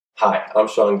Hi, I'm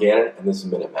Sean Gannon, and this is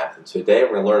Minute Math. And today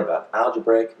we're going to learn about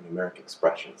algebraic and numeric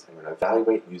expressions, and we're going to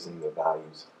evaluate using the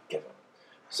values given.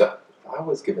 So, if I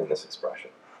was given this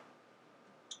expression,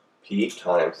 P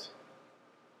times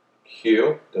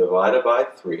Q divided by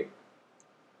 3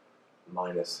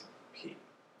 minus P,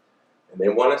 and they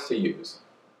want us to use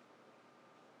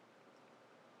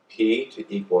P to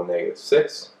equal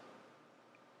 -6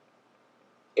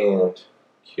 and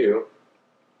Q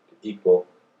to equal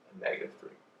 -3.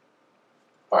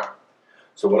 Alright,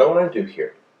 so what I want to do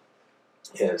here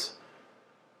is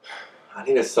I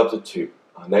need to substitute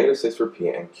 -6 for P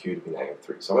and Q to be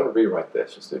 -3. So I'm going to rewrite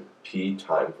this just to P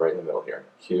times right in the middle here,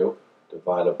 Q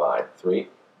divided by 3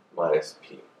 minus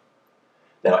P.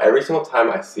 Now every single time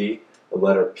I see the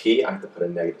letter P, I have to put a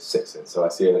 -6 in. So I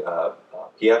see a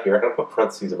P out here, I'm going to put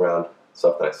parentheses around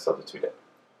stuff that I substitute in.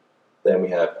 Then we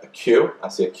have a Q, I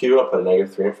see a Q, I'll put a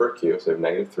 -3 in for a Q, so we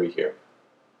have -3 here,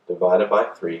 divided by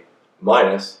 3,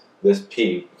 minus this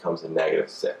P becomes a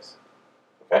 -6.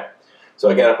 Okay? So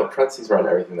again, I put parentheses around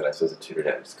everything that I substituted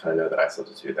in. Just kind of know that I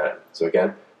substituted that in. So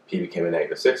again, P became a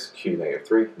 -6, Q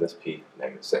 -3, and this P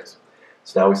 -6.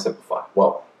 So now we simplify.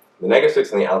 Well, the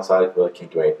 -6 on the outside really can't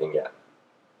do anything yet.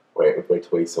 Wait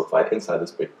till we simplify it inside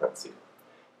this big parentheses.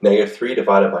 -3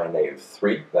 divided by a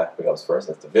 -3, that becomes first,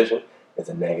 that's division, is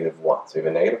a -1. So we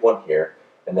have a -1 here.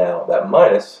 And now that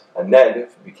minus, a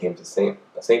negative, became the same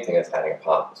thing as adding a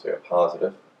positive. So we have a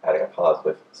positive, adding a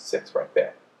positive 6 right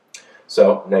there.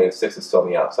 So -6 is still on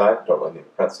the outside, don't really need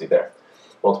a parenthesis there.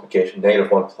 Multiplication,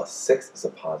 -1 plus 6 is a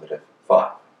positive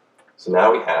 5. So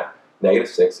now we have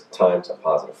 -6 times a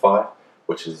positive 5,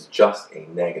 which is just a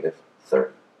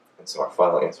 -30. And so our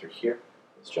final answer here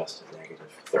is just a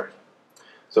 -30.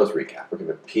 So let's recap. We're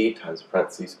given P times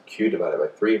parentheses, Q divided by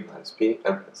 3 minus P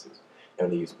and parentheses. And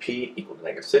we use P equal to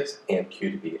 -6 and Q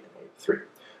to be a -3.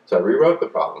 So I rewrote the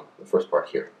problem, the first part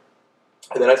here.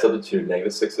 And then I substituted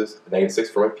 -6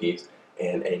 for my P's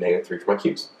and a -3 for my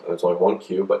Q's. There's only one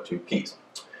Q but two P's.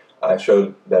 I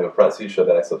showed them in parentheses, showed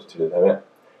that I substituted them in.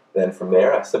 Then from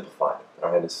there I simplified.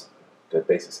 I had the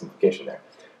basic simplification there.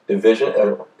 Division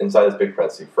inside this big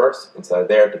parenthesis first, inside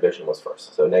there division was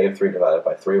first. So -3 divided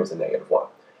by 3 was a -1.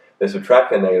 Then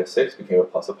subtracting a -6 became a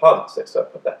plus a positive 6, so I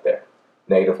put that there.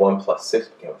 -1 plus 6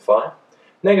 became a 5.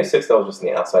 -6, that was just on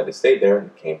the outside, it stayed there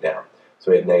and came down.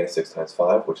 So we had -6 times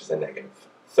 5, which is a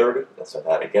 -30. And so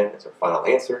that again is our final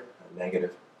answer, a -30.